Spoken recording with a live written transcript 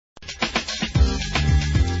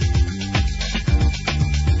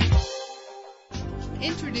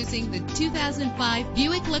Introducing the 2005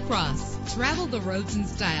 Buick LaCrosse. Travel the roads in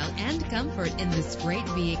style and comfort in this great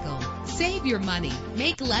vehicle. Save your money.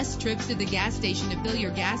 Make less trips to the gas station to fill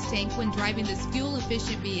your gas tank when driving this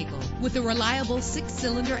fuel-efficient vehicle. With a reliable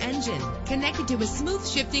 6-cylinder engine connected to a smooth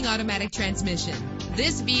shifting automatic transmission.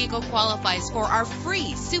 This vehicle qualifies for our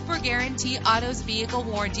free Super Guarantee Autos Vehicle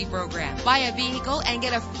Warranty Program. Buy a vehicle and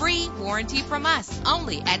get a free warranty from us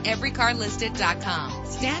only at everycarlisted.com.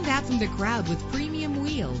 Stand out from the crowd with premium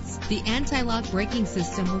wheels. The anti-lock braking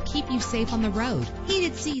system will keep you safe on the road.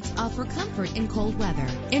 Heated seats offer comfort in cold weather.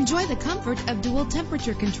 Enjoy the comfort of dual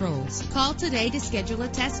temperature controls. Call today to schedule a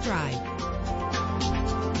test drive.